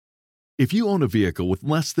If you own a vehicle with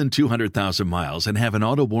less than 200,000 miles and have an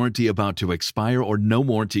auto warranty about to expire or no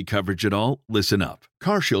warranty coverage at all, listen up.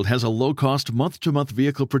 CarShield has a low-cost month-to-month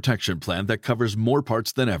vehicle protection plan that covers more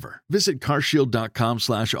parts than ever. Visit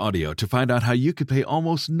carshield.com/audio to find out how you could pay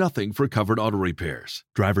almost nothing for covered auto repairs.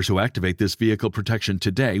 Drivers who activate this vehicle protection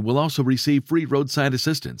today will also receive free roadside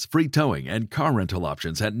assistance, free towing, and car rental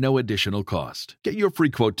options at no additional cost. Get your free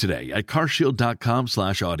quote today at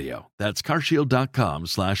carshield.com/audio. That's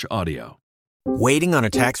carshield.com/audio. Waiting on a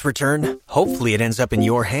tax return? Hopefully it ends up in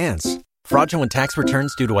your hands. Fraudulent tax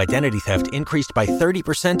returns due to identity theft increased by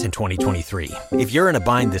 30% in 2023. If you're in a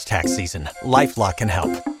bind this tax season, LifeLock can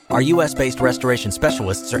help. Our U.S.-based restoration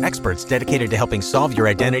specialists are experts dedicated to helping solve your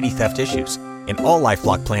identity theft issues. And all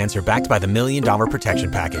LifeLock plans are backed by the $1 Million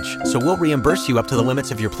Protection Package. So we'll reimburse you up to the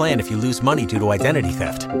limits of your plan if you lose money due to identity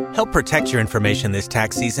theft. Help protect your information this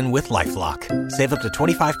tax season with LifeLock. Save up to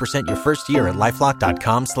 25% your first year at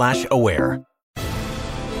LifeLock.com/aware.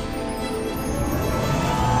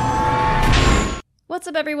 What's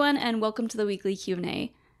up, everyone, and welcome to the weekly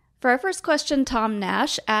Q&A. For our first question, Tom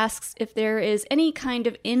Nash asks if there is any kind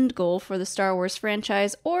of end goal for the Star Wars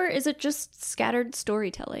franchise, or is it just scattered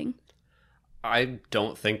storytelling? I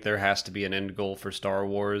don't think there has to be an end goal for Star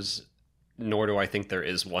Wars, nor do I think there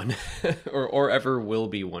is one, or ever will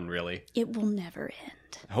be one, really. It will never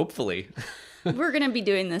end. Hopefully. We're going to be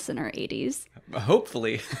doing this in our 80s.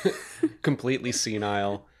 Hopefully. Completely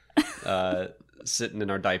senile, sitting in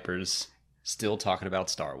our diapers, still talking about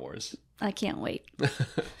Star Wars. I can't wait.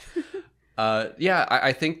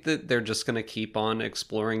 I think that they're just going to keep on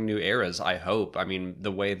exploring new eras, I hope. I mean,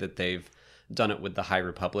 the way that they've done it with the High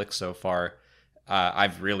Republic so far,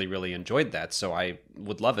 I've really, really enjoyed that. So I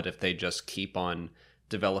would love it if they just keep on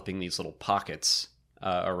developing these little pockets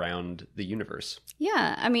around the universe.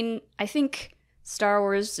 Yeah, I mean, I think Star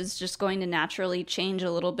Wars is just going to naturally change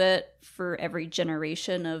a little bit for every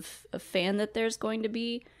generation of fan that there's going to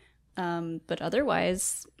be. But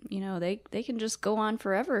otherwise, you know, they can just go on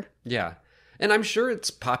forever. Yeah. And I'm sure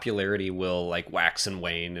its popularity will like wax and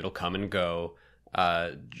wane. It'll come and go,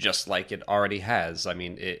 just like it already has. I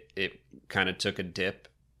mean, it kind of took a dip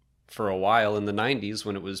for a while in the 90s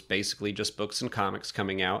when it was basically just books and comics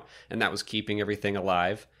coming out, and that was keeping everything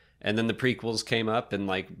alive. And then the prequels came up and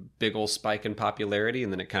like big old spike in popularity,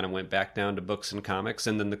 and then it kind of went back down to books and comics,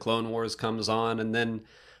 and then the Clone Wars comes on, and then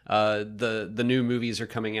the new movies are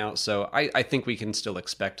coming out. So I think we can still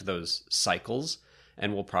expect those cycles,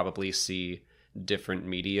 and we'll probably see different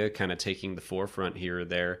media kind of taking the forefront here or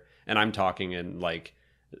there. And I'm talking in like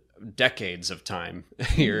decades of time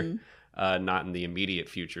here, not in the immediate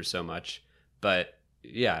future so much. But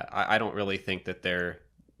yeah, I don't really think that there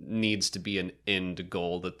needs to be an end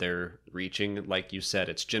goal that they're reaching. Like you said,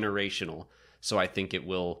 it's generational. So I think it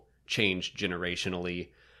will change generationally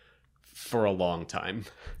for a long time.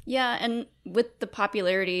 Yeah, and with the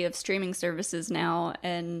popularity of streaming services now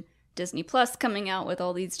and Disney Plus coming out with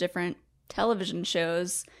all these different television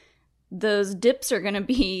shows, those dips are going to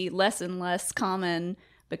be less and less common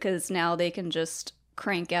because now they can just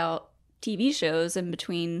crank out TV shows in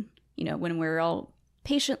between, you know, when we're all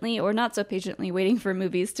patiently or not so patiently waiting for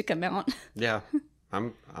movies to come out. Yeah.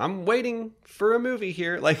 I'm waiting for a movie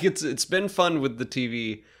here. Like it's been fun with the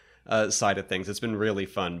TV side of things. It's been really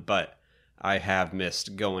fun, but I have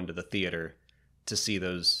missed going to the theater to see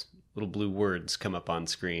those little blue words come up on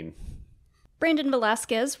screen. Brandon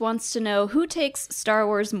Velasquez wants to know who takes Star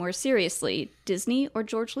Wars more seriously, Disney or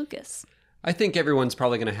George Lucas? I think everyone's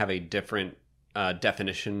probably going to have a different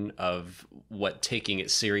definition of what taking it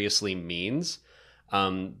seriously means.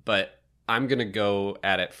 But I'm going to go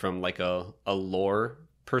at it from like a lore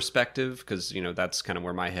perspective, because, you know, that's kind of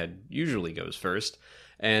where my head usually goes first.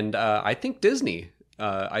 And I think Disney.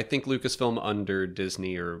 I think Lucasfilm under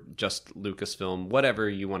Disney, or just Lucasfilm, whatever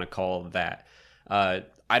you want to call that.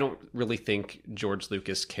 I don't really think George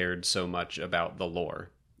Lucas cared so much about the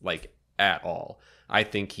lore, like, at all. I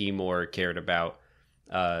think he more cared about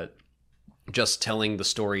just telling the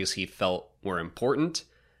stories he felt were important.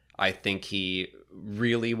 I think he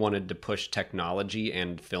really wanted to push technology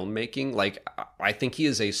and filmmaking. Like, I think he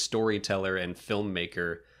is a storyteller and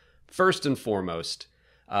filmmaker first and foremost.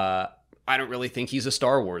 I don't really think he's a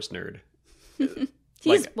Star Wars nerd.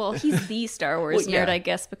 He's the Star Wars nerd, I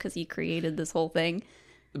guess, because he created this whole thing.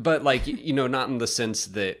 But, like, you know, not in the sense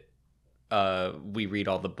that we read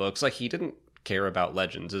all the books. Like, he didn't care about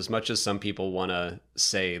Legends as much as some people want to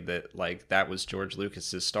say that, like, that was George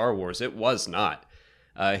Lucas's Star Wars. It was not.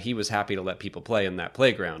 He was happy to let people play in that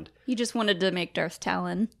playground. He just wanted to make Darth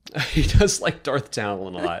Talon. He does like Darth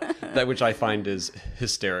Talon a lot, which I find is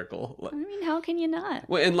hysterical. I mean, how can you not?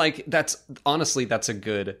 Well, and like that's a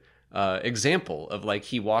good example of like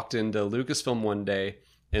he walked into Lucasfilm one day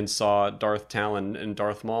and saw Darth Talon and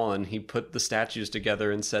Darth Maul, and he put the statues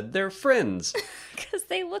together and said, they're friends. Because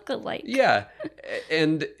they look alike. Yeah.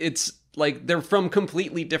 And it's like they're from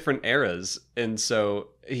completely different eras. And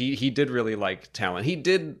so he did really like Talon. He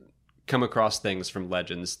did come across things from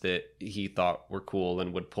Legends that he thought were cool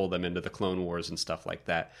and would pull them into the Clone Wars and stuff like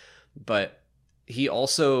that. But he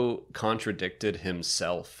also contradicted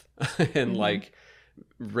himself and like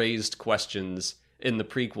raised questions in the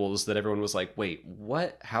prequels that everyone was like, wait,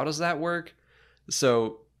 what? How does that work?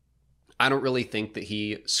 So I don't really think that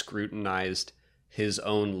he scrutinized his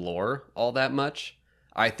own lore all that much.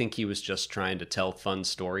 I think he was just trying to tell fun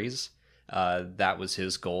stories. That was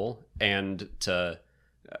his goal. And to,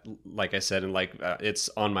 like I said, and like it's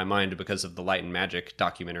on my mind because of the Light and Magic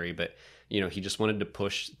documentary, but you know, he just wanted to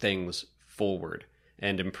push things forward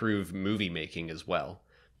and improve movie making as well.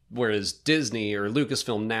 Whereas Disney or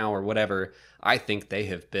Lucasfilm now or whatever, I think they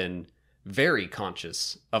have been very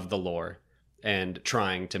conscious of the lore and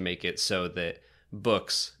trying to make it so that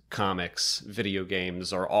books, comics, video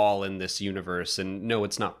games are all in this universe. And no,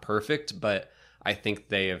 it's not perfect, but I think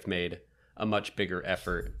they have made a much bigger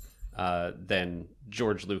effort than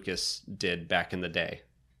George Lucas did back in the day.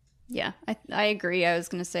 Yeah, I agree. I was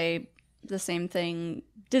going to say the same thing.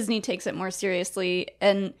 Disney takes it more seriously.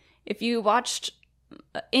 And if you watched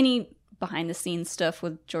any behind the scenes stuff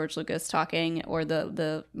with George Lucas talking, or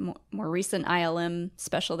the more recent ILM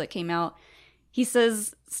special that came out, he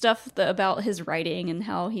says stuff about his writing and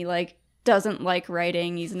how he like doesn't like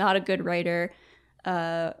writing. He's not a good writer.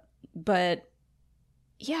 But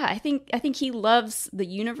yeah, I think he loves the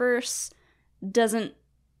universe, doesn't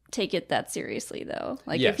take it that seriously though.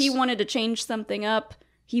 Like yes. If he wanted to change something up,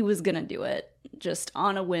 he was going to do it just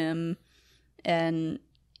on a whim. And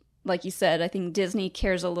like you said, I think Disney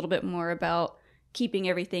cares a little bit more about keeping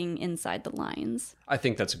everything inside the lines. I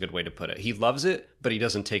think that's a good way to put it. He loves it, but he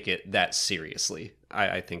doesn't take it that seriously.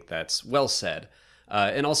 I think that's well said.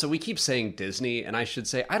 And also, we keep saying Disney, and I should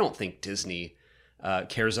say, I don't think Disney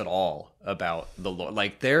cares at all about the lore.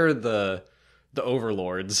 Like, they're the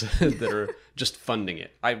overlords that are just funding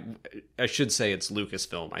it. I should say it's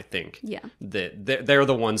Lucasfilm, I think. Yeah. That they're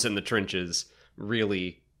the ones in the trenches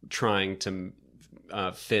really trying to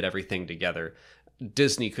fit everything together.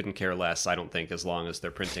 Disney couldn't care less, I don't think, as long as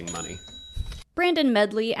they're printing money. Brandon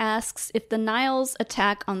Medley asks if the Niles'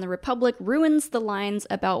 attack on the Republic ruins the lines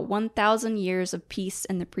about 1,000 years of peace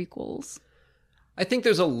in the prequels. I think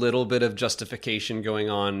there's a little bit of justification going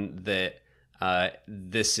on that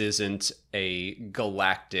this isn't a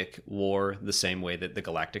galactic war the same way that the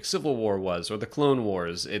Galactic Civil War was, or the Clone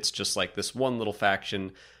Wars. It's just like this one little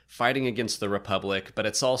faction fighting against the Republic, but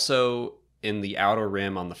it's also in the Outer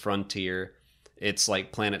Rim on the frontier. It's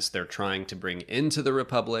like planets they're trying to bring into the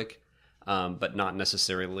Republic, but not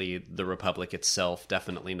necessarily the Republic itself,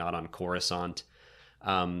 definitely not on Coruscant.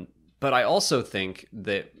 But I also think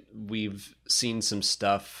that we've seen some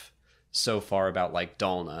stuff so far about like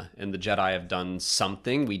Dalna, and the Jedi have done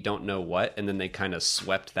something, we don't know what, and then they kind of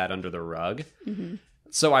swept that under the rug. Mm-hmm.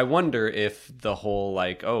 So I wonder if the whole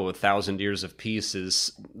like, 1,000 years of peace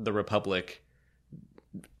is the Republic,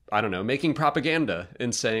 I don't know, making propaganda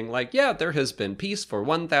and saying like, yeah, there has been peace for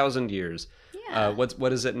 1,000 years. Yeah.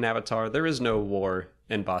 What is it in Avatar? There is no war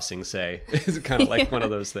in Ba Sing Se. It's kind of like one of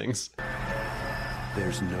those things.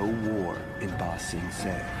 There's no war in Ba Sing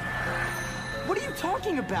Se. What are you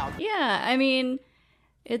talking about? Yeah, I mean,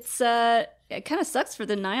 it kind of sucks for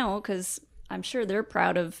the Nile because I'm sure they're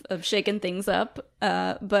proud of shaking things up,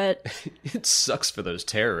 but... It sucks for those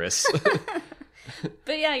terrorists.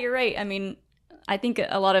 But yeah, you're right. I mean, I think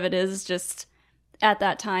a lot of it is just at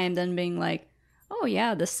that time then being like, oh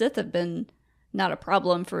yeah, the Sith have been not a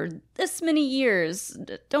problem for this many years.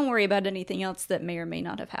 Don't worry about anything else that may or may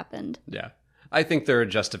not have happened. Yeah. I think there are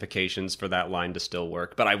justifications for that line to still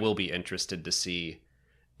work, but I will be interested to see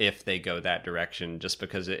if they go that direction, just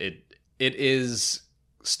because it is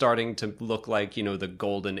starting to look like, the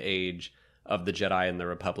golden age of the Jedi and the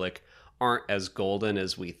Republic aren't as golden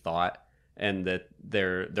as we thought, and that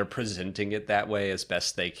they're presenting it that way as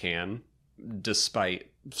best they can, despite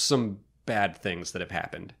some bad things that have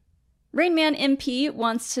happened. Rainman MP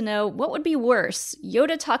wants to know, what would be worse,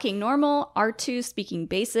 Yoda talking normal, R2 speaking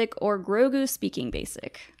basic, or Grogu speaking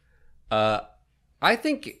basic? I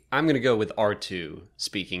think I'm going to go with R2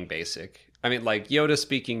 speaking basic. I mean, like, Yoda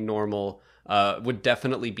speaking normal would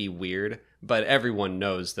definitely be weird, but everyone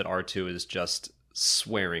knows that R2 is just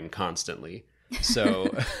swearing constantly.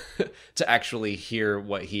 So to actually hear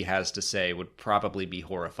what he has to say would probably be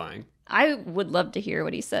horrifying. I would love to hear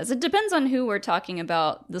what he says. It depends on who we're talking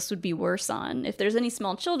about. This would be worse on. If there's any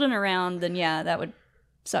small children around, then yeah, that would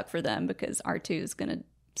suck for them because R2 is gonna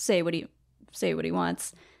say what he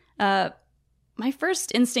wants. My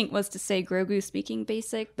first instinct was to say Grogu speaking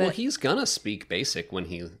basic, but well, he's gonna speak basic when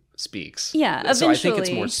he speaks. Yeah, eventually. So I think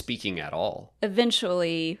it's more speaking at all.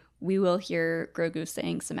 Eventually, we will hear Grogu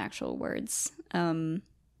saying some actual words.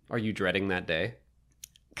 Are you dreading that day?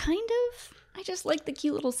 Kind of. I just like the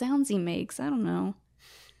cute little sounds he makes. I don't know.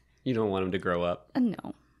 You don't want him to grow up?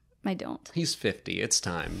 No, I don't. He's 50. It's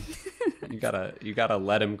time. You gotta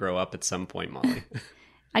let him grow up at some point, Molly.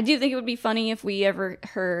 I do think it would be funny if we ever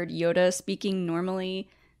heard Yoda speaking normally,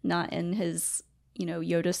 not in his,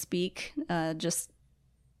 Yoda speak.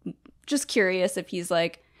 Just curious if he's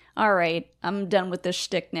like, all right, I'm done with this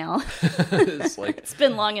shtick now. It's like it's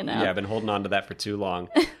been long enough. Yeah, I've been holding on to that for too long.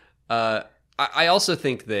 I also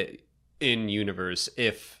think that in universe,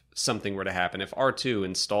 if something were to happen, if R2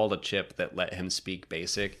 installed a chip that let him speak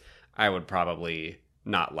basic, I would probably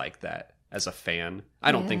not like that as a fan.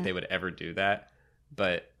 I don't think they would ever do that,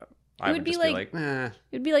 but I would just be like, nah. It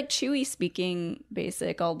would be like Chewie speaking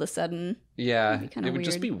basic all of a sudden. Yeah, it would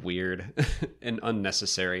just be weird and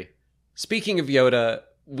unnecessary. Speaking of Yoda,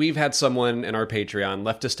 we've had someone in our Patreon,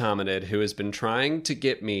 Leftist Hominid, who has been trying to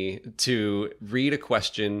get me to read a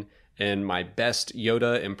question in my best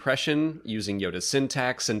Yoda impression using Yoda's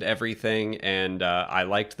syntax and everything, and I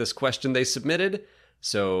liked this question they submitted,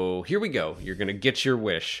 so here we go. You're gonna get your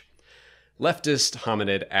wish. Leftist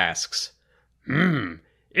Hominid asks,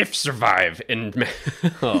 if survive in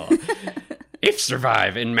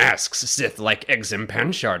masks Sith like Exim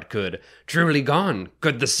Panchard could, truly gone,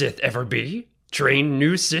 could the Sith ever be? Train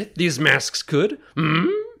new Sith these masks could?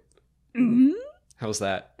 How's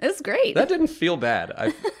that? It's great. That didn't feel bad.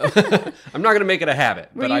 I'm not going to make it a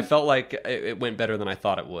habit, but I felt like it went better than I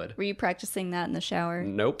thought it would. Were you practicing that in the shower?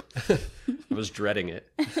 Nope. I was dreading it.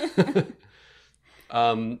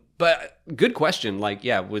 But good question. Like,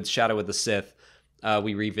 yeah, with Shadow of the Sith,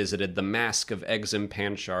 we revisited the mask of Exim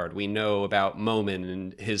Panchard. We know about Momin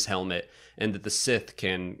and his helmet, and that the Sith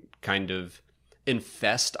can kind of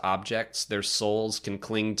infest objects. Their souls can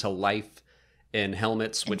cling to life in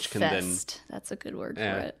helmets, which infest. Can then... That's a good word for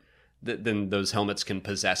it. Then those helmets can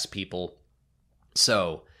possess people.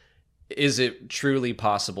 So, is it truly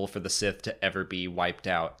possible for the Sith to ever be wiped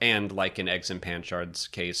out? And like in Exim Panchard's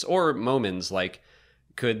case, or Momin's, like,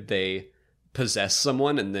 could they possess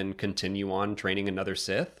someone and then continue on training another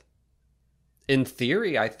Sith? In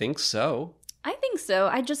theory, I think so. I think so.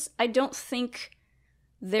 I don't think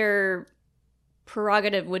their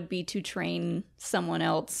prerogative would be to train someone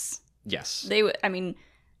else. Yes. They would. I mean,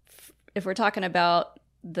 if we're talking about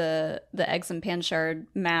the Exim Panchard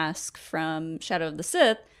mask from Shadow of the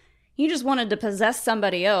Sith, he just wanted to possess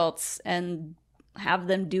somebody else and have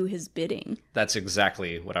them do his bidding. That's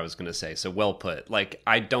exactly what I was going to say. So well put. Like,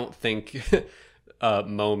 I don't think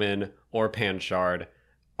Momin or Panchard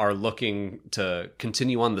are looking to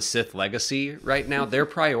continue on the Sith legacy right now. Their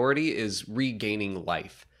priority is regaining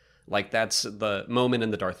life. Like, that's the Momin in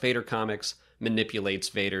the Darth Vader comics manipulates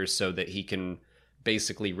Vader so that he can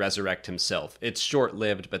basically resurrect himself. It's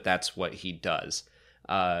short-lived, but that's what he does.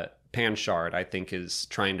 Panchard, I think, is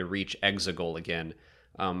trying to reach Exegol again,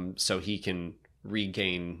 so he can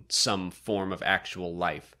regain some form of actual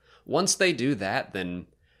life. Once they do that, then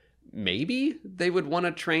maybe they would want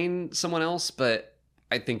to train someone else, but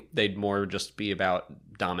I think they'd more just be about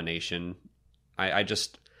domination. I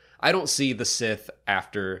don't see the Sith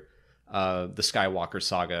after the Skywalker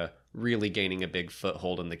saga really gaining a big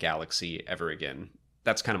foothold in the galaxy ever again.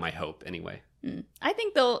 That's kind of my hope, anyway. I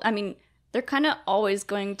think they're kind of always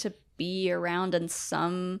going to be around in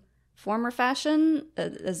some form or fashion,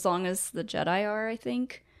 as long as the Jedi are, I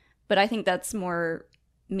think. But I think that's more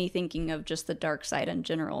me thinking of just the dark side in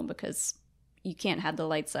general, because you can't have the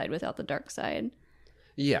light side without the dark side.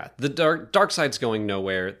 Yeah, the dark side's going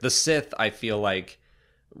nowhere. The Sith, I feel like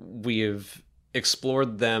we've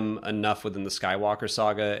explored them enough within the Skywalker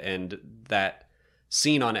saga, and that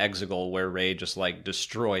scene on Exegol where Rey just like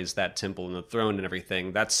destroys that temple and the throne and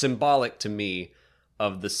everything, that's symbolic to me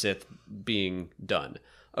of the Sith being done.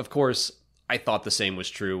 Of course, I thought the same was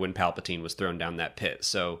true when Palpatine was thrown down that pit,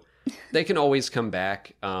 so they can always come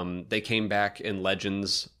back. They came back in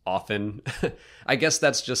Legends often. I guess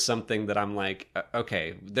that's just something that I'm like,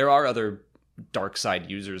 okay, there are other dark side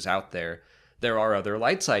users out there. There are other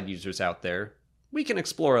light side users out there. We can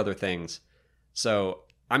explore other things. So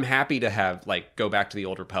I'm happy to have, like, go back to the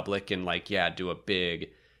Old Republic and, like, yeah, do a big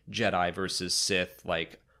Jedi versus Sith,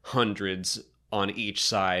 like, hundreds on each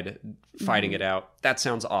side fighting it out. That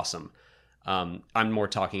sounds awesome. I'm more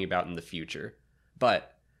talking about in the future.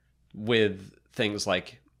 But with things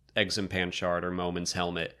like Exum Panchard or Momin's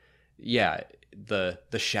helmet, yeah, the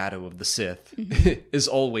shadow of the Sith is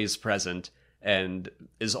always present and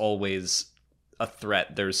is always a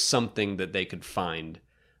threat. There's something that they could find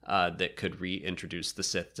that could reintroduce the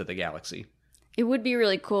Sith to the galaxy. It would be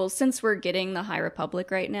really cool, since we're getting the High Republic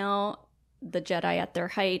right now, the Jedi at their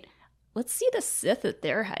height. Let's see the Sith at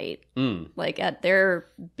their height, like at their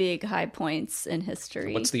big high points in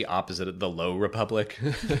history. What's the opposite of the Low Republic?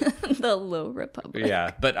 The Low Republic.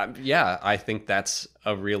 Yeah, but I think that's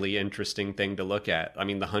a really interesting thing to look at. I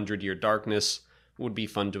mean, the 100-Year Darkness would be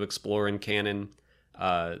fun to explore in canon.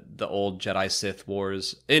 The old Jedi-Sith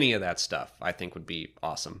wars, any of that stuff, I think would be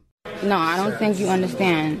awesome. No, I don't think you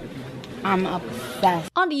understand. I'm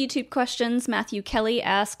obsessed. On to YouTube questions, Matthew Kelly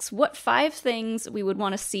asks, what 5 things we would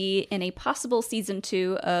want to see in a possible season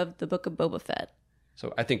 2 of the Book of Boba Fett?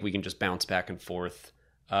 So I think we can just bounce back and forth.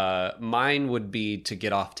 Mine would be to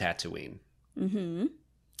get off Tatooine.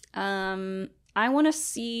 I want to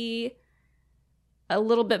see a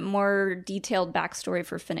little bit more detailed backstory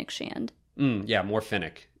for Fennec Shand. Yeah, more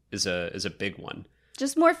Fennec is a big one.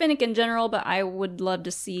 Just more Fennec in general, but I would love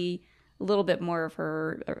to see a little bit more of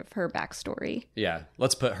her backstory. Yeah,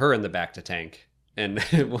 let's put her in the back to tank, and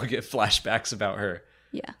we'll get flashbacks about her.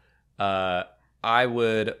 Yeah. I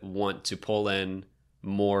would want to pull in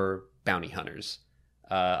more bounty hunters.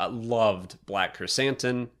 I loved Black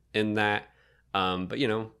Chrysanthemum in that, but you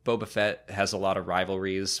know, Boba Fett has a lot of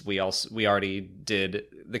rivalries. We already did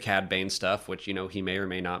the Cad Bane stuff, which, you know, he may or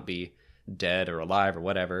may not be dead or alive or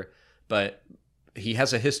whatever, but he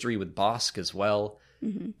has a history with Bossk as well.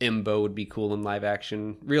 Imbo would be cool in live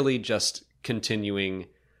action. Really just continuing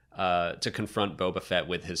to confront Boba Fett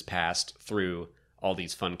with his past through all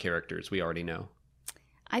these fun characters we already know.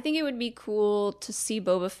 I think it would be cool to see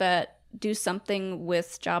Boba Fett do something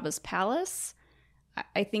with Jabba's palace.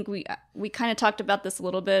 I think we kind of talked about this a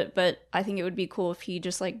little bit, but I think it would be cool if he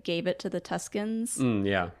just like gave it to the Tuskens.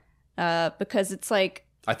 Yeah. Because it's like,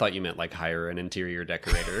 I thought you meant like hire an interior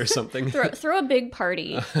decorator or something. throw a big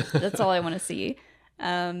party. That's all I want to see.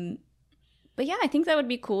 But yeah, I think that would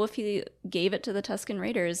be cool if he gave it to the Tusken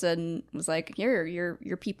Raiders and was like, here,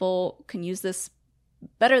 your people can use this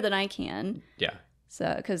better than I can. Yeah.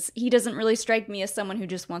 So, because he doesn't really strike me as someone who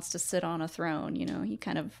just wants to sit on a throne. You know, he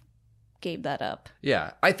kind of gave that up.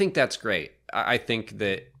 Yeah, I think that's great. I think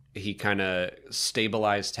that he kind of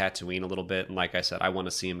stabilized Tatooine a little bit. And like I said, I want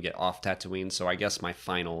to see him get off Tatooine. So I guess my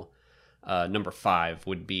final number 5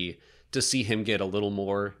 would be to see him get a little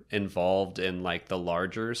more involved in like the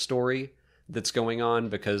larger story that's going on,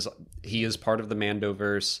 because he is part of the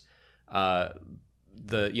Mandoverse.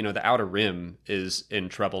 The Outer Rim is in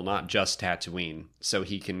trouble, not just Tatooine. So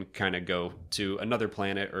he can kind of go to another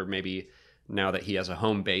planet, or maybe now that he has a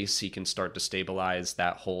home base, he can start to stabilize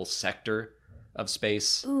that whole sector of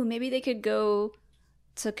space. Ooh, maybe they could go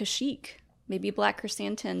to Kashyyyk. Maybe Black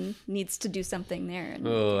Chrysanthemum needs to do something there.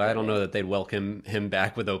 Oh, I don't know that they'd welcome him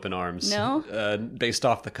back with open arms. No? Based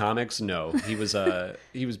off the comics, no. He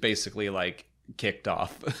was basically like kicked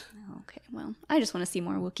off. Okay, well, I just want to see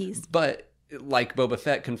more Wookiees. But like Boba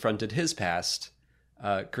Fett confronted his past,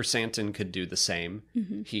 Chrysanthemum could do the same.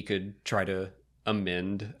 Mm-hmm. He could try to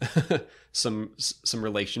amend some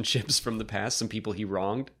relationships from the past, some people he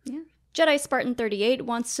wronged. Yeah. Jedi Spartan 38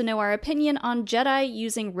 wants to know our opinion on Jedi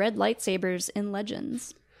using red lightsabers in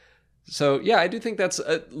Legends. So, yeah, I do think that's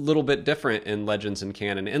a little bit different in Legends and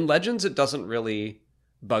canon. In Legends, it doesn't really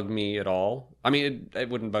bug me at all. I mean, it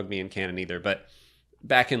wouldn't bug me in canon either, but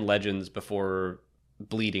back in Legends, before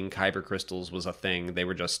bleeding kyber crystals was a thing, they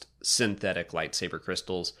were just synthetic lightsaber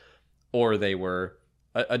crystals, or they were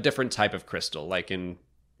a different type of crystal. Like in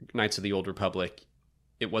Knights of the Old Republic,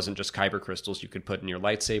 it wasn't just kyber crystals you could put in your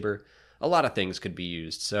lightsaber. A lot of things could be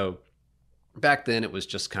used. So back then it was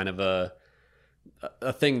just kind of a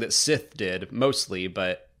thing that Sith did mostly,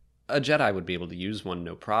 but a Jedi would be able to use one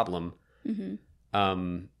no problem.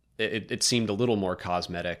 Mm-hmm. It seemed a little more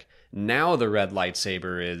cosmetic. Now the red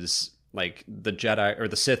lightsaber is like the Jedi or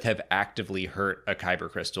the Sith have actively hurt a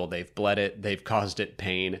kyber crystal. They've bled it. They've caused it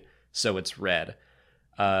pain. So it's red.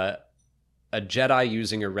 A Jedi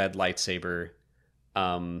using a red lightsaber,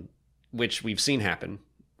 which we've seen happen.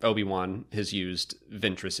 Obi-Wan has used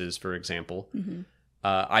Ventress's, for example. Mm-hmm.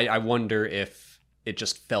 I wonder if it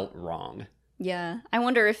just felt wrong. Yeah. I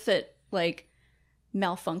wonder if it, like,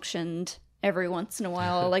 malfunctioned every once in a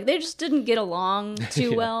while. Like, they just didn't get along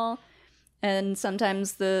too well. And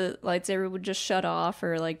sometimes the lightsaber would just shut off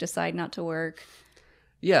or, like, decide not to work.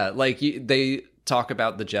 Yeah, like, they talk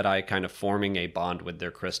about the Jedi kind of forming a bond with their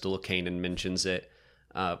crystal. Kanan mentions it.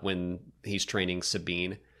 when he's training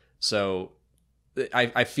Sabine. So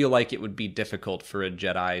I feel like it would be difficult for a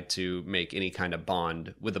Jedi to make any kind of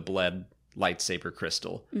bond with a bled lightsaber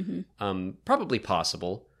crystal. Probably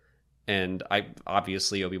possible. And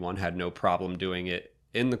obviously Obi-Wan had no problem doing it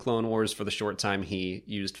in the Clone Wars for the short time he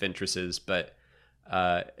used Ventress's, but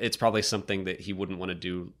it's probably something that he wouldn't want to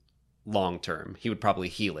do long term. He would probably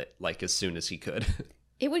heal it like as soon as he could.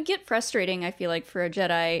 It would get frustrating, I feel like, for a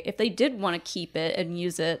Jedi if they did want to keep it and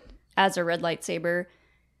use it as a red lightsaber.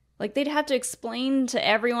 Like, they'd have to explain to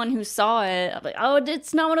everyone who saw it, like, oh,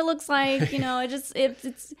 it's not what it looks like, you know,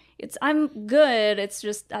 it's I'm good, it's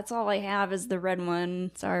just, that's all I have is the red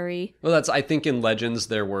one, sorry. Well, I think in Legends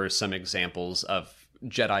there were some examples of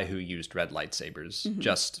Jedi who used red lightsabers,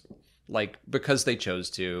 just, like, because they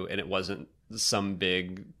chose to, and it wasn't some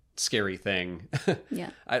big, scary thing.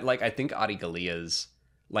 Yeah. I think Adi Galia's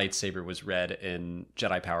lightsaber was red in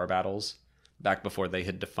Jedi Power Battles, back before they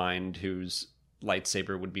had defined whose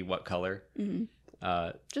lightsaber would be what color.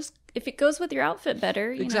 Just if it goes with your outfit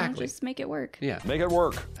better, you know, just make it work. Yeah. Make it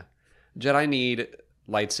work. Jedi need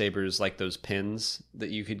lightsabers like those pins that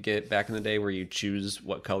you could get back in the day where you choose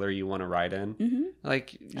what color you want to ride in.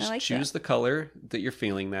 Like, just choose the color that you're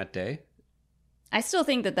feeling that day. I still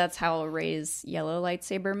think that that's how Rey's yellow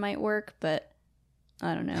lightsaber might work, but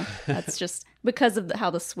I don't know. That's just because of how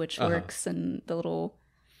the switch works and the little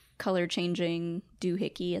color changing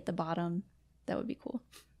doohickey at the bottom. That would be cool.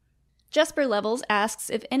 Jesper Levels asks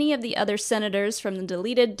if any of the other senators from the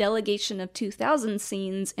deleted Delegation of 2000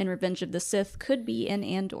 scenes in Revenge of the Sith could be in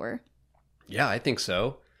Andor. Yeah, I think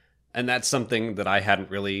so. And that's something that I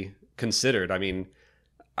hadn't really considered. I mean,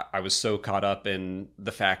 I was so caught up in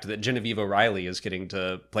the fact that Genevieve O'Reilly is getting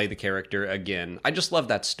to play the character again. I just love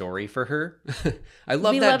that story for her. I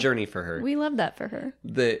love that journey for her. We love that for her.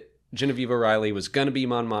 That Genevieve O'Reilly was going to be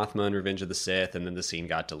Mon Mothma in Revenge of the Sith, and then the scene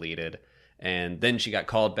got deleted. And then she got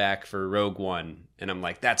called back for Rogue One. And I'm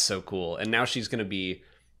like, that's so cool. And now she's going to be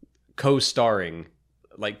co-starring,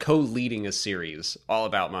 like co-leading a series all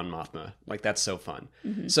about Mon Mothma. Like, that's so fun.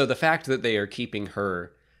 So the fact that they are keeping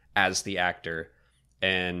her as the actor,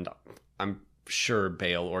 and I'm sure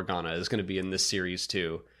Bail Organa is going to be in this series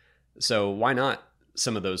too. So why not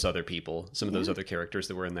some of those other people, some of those other characters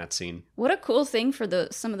that were in that scene? What a cool thing for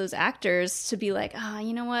some of those actors to be like,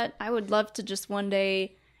 you know what? I would love to just one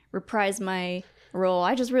day reprise my role.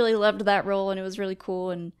 I just really loved that role and it was really cool.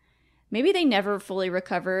 And maybe they never fully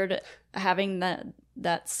recovered having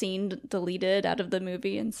that scene deleted out of the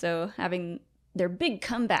movie, and so having their big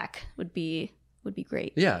comeback would be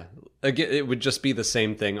great. Yeah. Again, it would just be the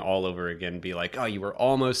same thing all over again. Be like, oh, you were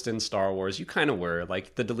almost in Star Wars. You kind of were.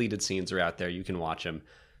 Like, the deleted scenes are out there. You can watch them.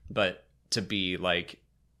 But to be, like,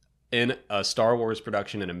 in a Star Wars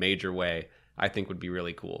production in a major way, I think would be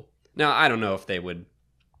really cool. Now, I don't know if they would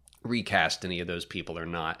recast any of those people or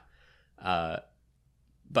not.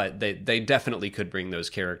 But they definitely could bring those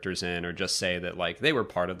characters in, or just say that, like, they were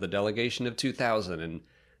part of the Delegation of 2000 and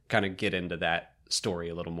kind of get into that story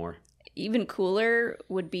a little more. Even cooler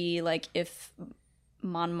would be, like, if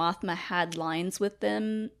Mon Mothma had lines with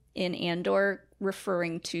them in Andor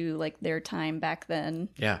referring to, like, their time back then.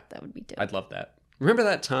 Yeah. That would be dope. I'd love that. Remember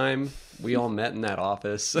that time we all met in that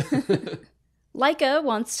office? Leica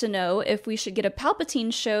wants to know if we should get a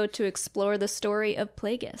Palpatine show to explore the story of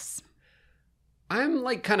Plagueis. I'm,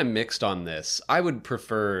 like, kind of mixed on this. I would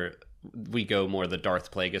prefer we go more the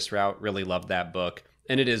Darth Plagueis route. Really love that book.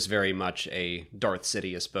 And it is very much a Darth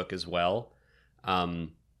Sidious book as well. I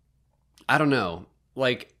don't know.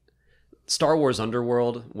 Like, Star Wars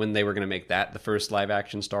Underworld, when they were going to make that the first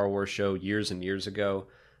live-action Star Wars show years and years ago,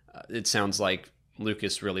 it sounds like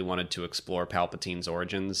Lucas really wanted to explore Palpatine's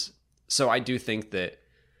origins. So I do think that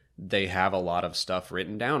they have a lot of stuff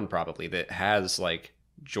written down, probably, that has, like,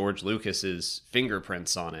 George Lucas's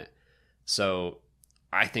fingerprints on it. So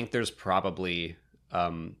I think there's probably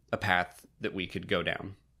a path that we could go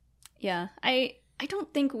down. Yeah, I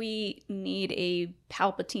don't think we need a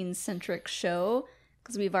Palpatine-centric show,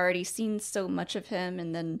 because we've already seen so much of him,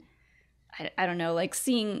 and then, I don't know, like,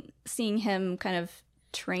 seeing him kind of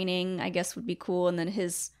training, I guess, would be cool, and then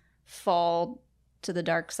his fall to the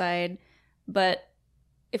dark side. But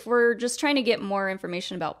if we're just trying to get more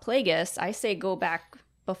information about Plagueis, I say go back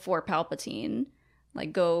before Palpatine.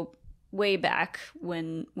 Like, go way back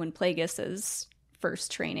when Plagueis is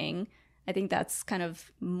first training. I think that's kind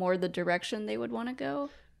of more the direction they would want to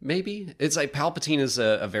go. Maybe. It's like Palpatine is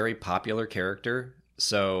a very popular character,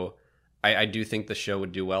 so I do think the show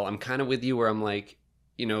would do well. I'm kind of with you where I'm like,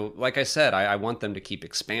 you know, like I said, I want them to keep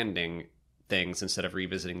expanding things instead of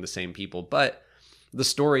revisiting the same people. But the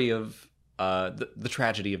story of The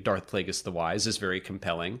tragedy of Darth Plagueis the Wise is very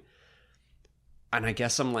compelling. And I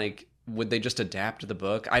guess I'm like, would they just adapt the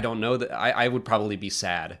book? I don't know. That I would probably be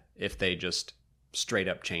sad if they just straight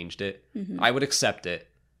up changed it. I would accept it,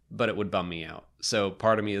 but it would bum me out. So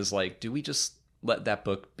part of me is like, do we just let that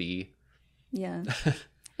book be? Yeah.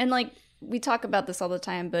 And like, we talk about this all the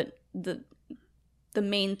time, but the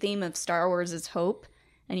main theme of Star Wars is hope.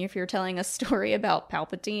 And if you're telling a story about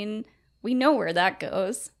Palpatine, we know where that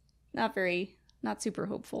goes. Not super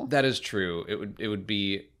hopeful. That is true. It would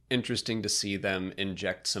be interesting to see them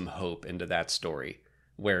inject some hope into that story,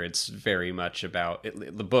 where it's very much about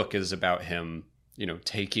the book is about him,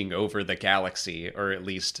 taking over the galaxy, or at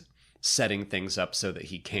least setting things up so that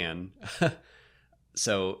he can.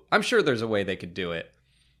 So I'm sure there's a way they could do it,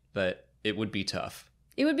 but it would be tough.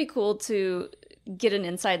 It would be cool to get an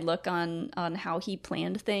inside look on how he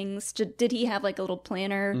planned things. Did he have like a little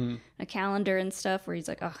planner, a calendar and stuff where he's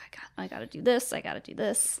like, oh, I gotta do this, I gotta do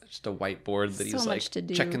this. Just a whiteboard that so he's like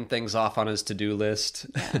checking things off on his to-do list.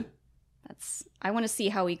 Yeah. I want to see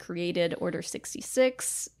how he created Order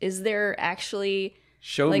 66. Is there actually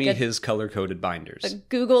Show me his color-coded binders. A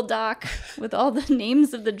Google Doc with all the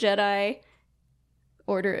names of the Jedi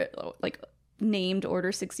named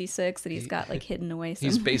Order 66 that he's got hidden away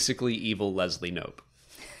somewhere. He's basically evil Leslie Knope.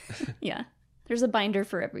 Yeah. There's a binder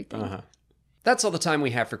for everything. That's all the time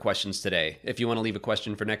we have for questions today. If you want to leave a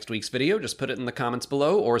question for next week's video, just put it in the comments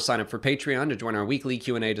below or sign up for Patreon to join our weekly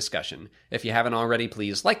Q&A discussion. If you haven't already,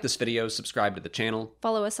 please like this video, subscribe to the channel.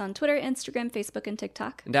 Follow us on Twitter, Instagram, Facebook, and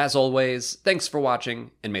TikTok. And as always, thanks for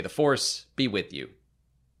watching, and may the Force be with you.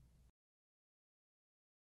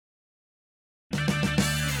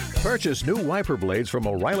 Purchase new wiper blades from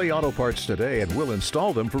O'Reilly Auto Parts today and we'll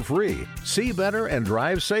install them for free. See better and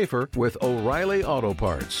drive safer with O'Reilly Auto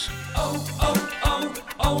Parts.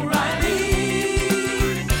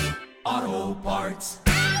 O'Reilly Auto Parts.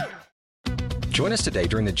 Join us today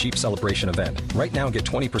during the Jeep Celebration event. Right now, get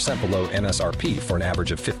 20% below MSRP for an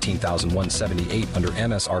average of $15,178 under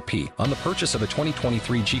MSRP on the purchase of a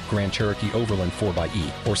 2023 Jeep Grand Cherokee Overland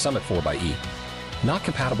 4xE or Summit 4xE. Not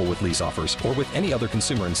compatible with lease offers or with any other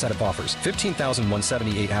consumer incentive offers.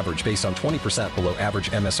 $15,178 average based on 20% below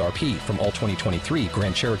average MSRP from all 2023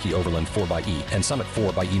 Grand Cherokee Overland 4xE and Summit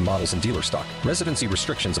 4xE models in dealer stock. Residency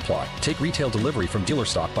restrictions apply. Take retail delivery from dealer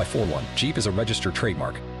stock by 4/1. Jeep is a registered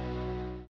trademark.